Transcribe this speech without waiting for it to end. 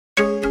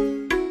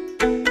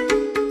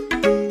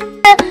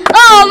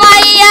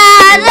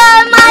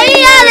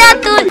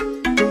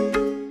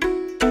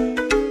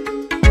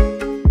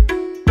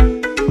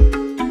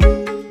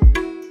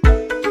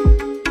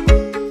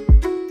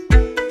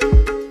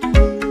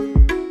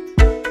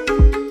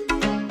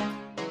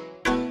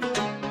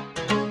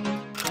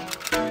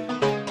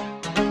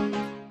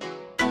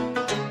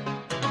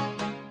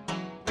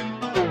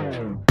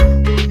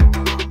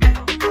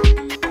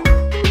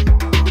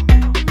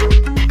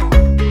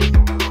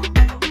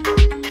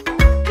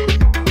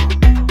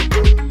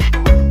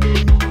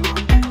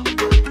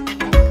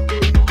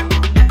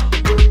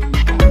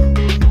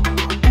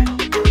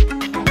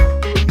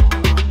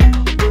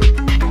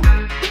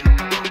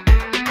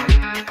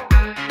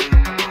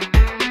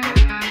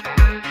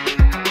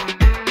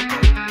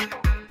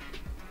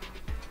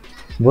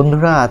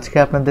বন্ধুরা আজকে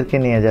আপনাদেরকে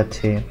নিয়ে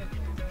যাচ্ছি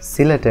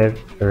সিলেটের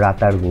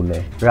রাতারগুলে।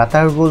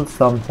 রাতারগুল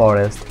সোয়াম্প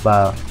ফরেস্ট বা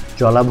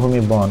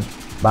জলাভূমি বন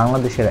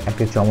বাংলাদেশের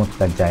একটি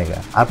চমৎকার জায়গা।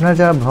 আপনারা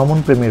যারা ভ্রমণ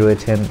প্রেমী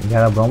রয়েছেন,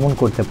 যারা ভ্রমণ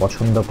করতে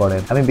পছন্দ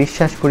করেন, আমি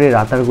বিশ্বাস করি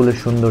রাতারগুলের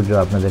সৌন্দর্য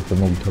আপনাদেরকে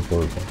মুগ্ধ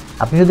করবে।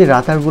 আপনি যদি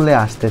রাতারগুলে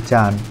আসতে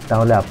চান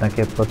তাহলে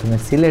আপনাকে প্রথমে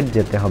সিলেট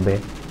যেতে হবে।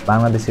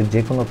 বাংলাদেশের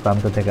যে কোনো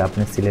প্রান্ত থেকে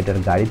আপনি সিলেটের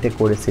গাড়িতে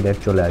করে সিলেট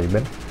চলে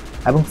আসবেন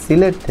এবং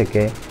সিলেট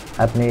থেকে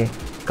আপনি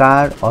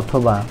কার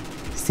অথবা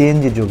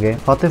সিএনজি যুগে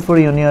ফতেহপুর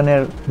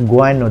ইউনিয়নের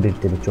গোয়াইন নদীর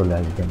তীরে চলে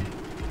আসবেন।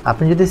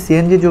 আপনি যদি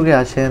সিএনজি যুগে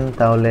আসেন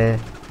তাহলে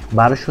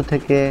 1200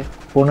 থেকে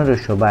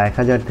 1500 বা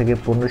 1000 থেকে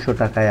 1500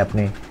 টাকায়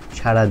আপনি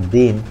সারা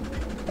দিন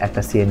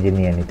একটা সিএনজি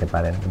নিয়ে নিতে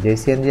পারেন, যে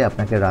সিএনজি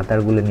আপনাকে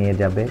রাতারগুলে নিয়ে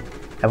যাবে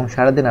এবং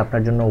সারাদিন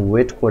আপনার জন্য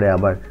ওয়েট করে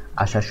আবার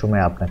আসার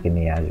সময় আপনাকে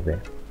নিয়ে আসবে।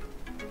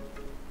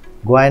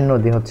 গোয়াইন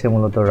নদী হচ্ছে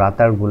মূলত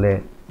রাতারগুলে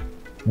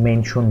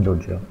মেইন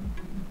সৌন্দর্য।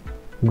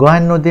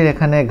 গোয়াইন নদীর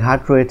এখানে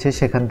ঘাট রয়েছে,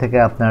 সেখান থেকে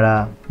আপনারা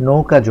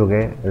নৌকা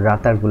যোগে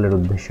রাতারগুলের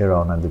উদ্দেশ্যে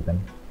রওনা দিবেন।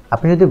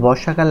 আপনি যদি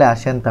বর্ষাকালে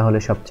আসেন তাহলে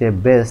সবচেয়ে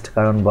বেস্ট,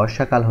 কারণ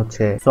বর্ষাকাল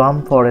হচ্ছে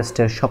সোয়াম্প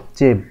ফরেস্টের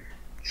সবচেয়ে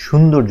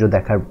সৌন্দর্য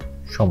দেখার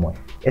সময়।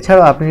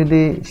 এছাড়াও আপনি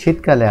যদি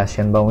শীতকালে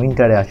আসেন বা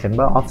উইন্টারে আসেন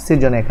বা অফ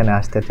সিজনে এখানে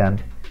আসতে চান,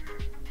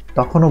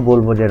 তখনও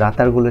বলবো যে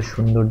রাতারগুলের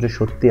সৌন্দর্য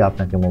সত্যি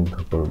আপনাকে মুগ্ধ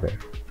করবে।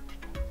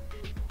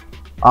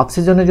 অফ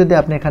সিজনে যদি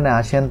আপনি এখানে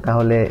আসেন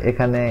তাহলে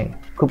এখানে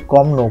খুব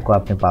কম নৌকা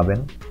আপনি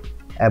পাবেন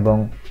এবং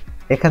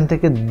এখান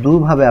থেকে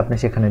দুভাবে আপনি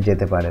সেখানে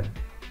যেতে পারেন।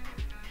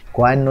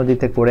 গোয়াইন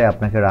নদীতে করে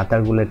আপনাকে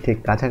রাতারগুলের ঠিক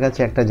কাছাকাছি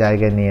একটা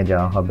জায়গায় নিয়ে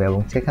যাওয়া হবে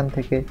এবং সেখান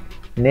থেকে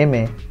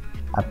নেমে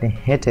আপনি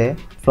হেঁটে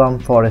সোয়াম্প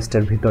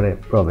ফরেস্টের ভিতরে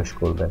প্রবেশ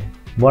করবেন।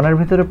 বনের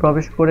ভিতরে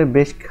প্রবেশ করে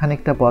বেশ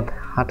খানিকটা পথ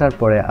হাঁটার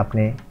পরে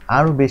আপনি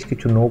আরও বেশ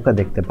কিছু নৌকা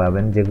দেখতে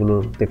পাবেন,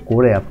 যেগুলোতে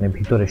করে আপনি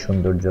ভিতরের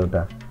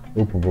সৌন্দর্যটা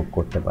উপভোগ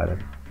করতে পারেন।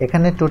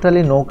 এখানে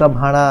টোটালি নৌকা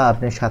ভাড়া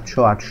আপনি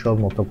 700-800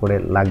 মতো করে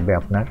লাগবে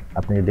আপনার।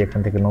 আপনি যদি এখান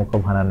থেকে নৌকা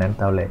ভাড়া নেন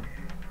তাহলে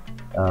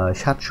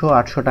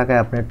 700-800 টাকায়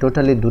আপনি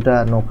টোটালি দুটা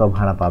নৌকা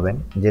ভাড়া পাবেন,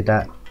 যেটা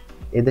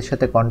এদের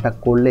সাথে কন্ট্যাক্ট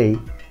করলেই,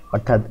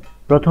 অর্থাৎ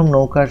প্রথম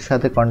নৌকার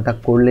সাথে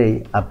কন্ট্যাক্ট করলেই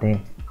আপনি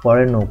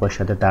পরের নৌকার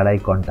সাথে তারাই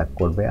কন্ট্যাক্ট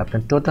করবে। আপনি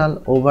টোটাল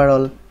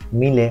ওভারঅল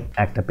মিলে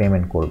একটা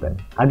পেমেন্ট করবেন।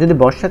 আর যদি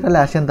বর্ষাকালে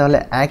আসেন তাহলে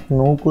এক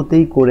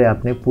নৌকোতেই করে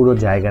আপনি পুরো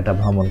জায়গাটা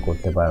ভ্রমণ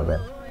করতে পারবেন।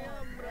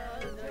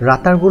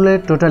 রাতারগুলের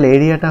টোটাল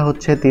এরিয়াটা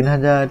হচ্ছে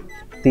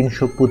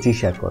 3325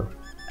 একর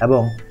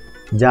এবং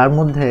যার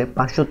মধ্যে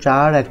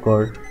 504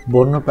 একর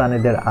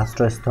বন্যপ্রাণীদের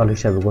আশ্রয়স্থল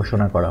হিসেবে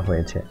ঘোষণা করা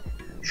হয়েছে।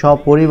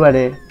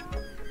 সপরিবারে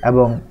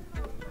এবং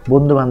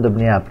বন্ধুবান্ধব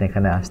নিয়ে আপনি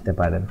এখানে আসতে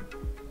পারেন।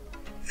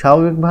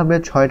 স্বাভাবিকভাবে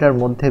 6টার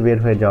মধ্যে বের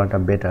হয়ে যাওয়াটা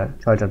বেটার,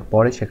 6টার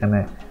পরে সেখানে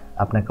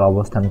আপনাকে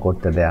অবস্থান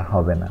করতে দেয়া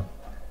হবে না।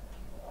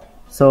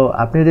 সো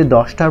আপনি যদি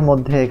 10টার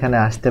মধ্যে এখানে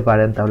আসতে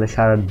পারেন তাহলে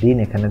সারা দিন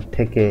এখানে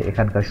থেকে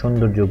এখানকার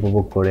সৌন্দর্য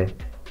উপভোগ করে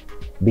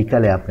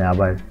বিকালে আপনি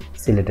আবার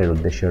সিলেটের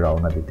উদ্দেশ্যে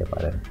রওনা দিতে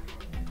পারেন।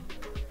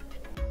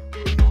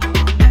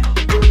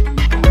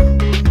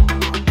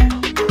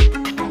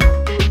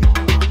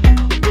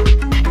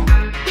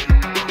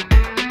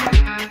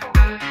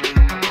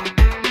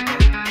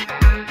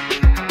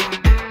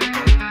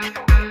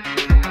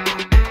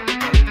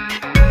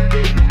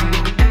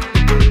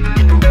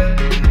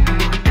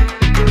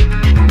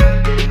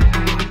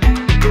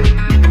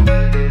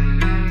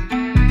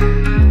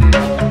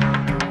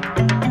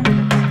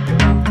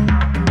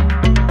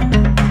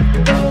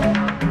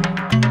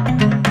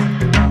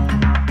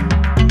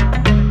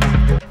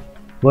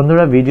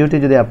 বন্ধুরা, ভিডিওটি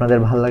যদি আপনাদের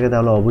ভালো লাগে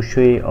তাহলে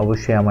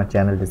অবশ্যই আমার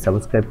চ্যানেলটি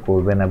সাবস্ক্রাইব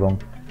করবেন এবং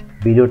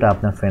ভিডিওটা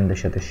আপনার ফ্রেন্ডদের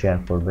সাথে শেয়ার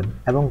করবেন।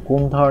 এবং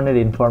কোন ধরনের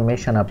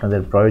ইনফরমেশন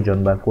আপনাদের প্রয়োজন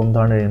বা কোন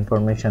ধরনের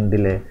ইনফরমেশন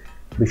দিলে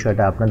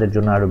বিষয়টা আপনাদের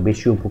জন্য আরো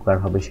বেশি উপকার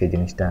হবে সেই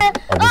জিনিসটা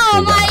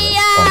অবশ্যই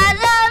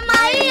জানাবেন।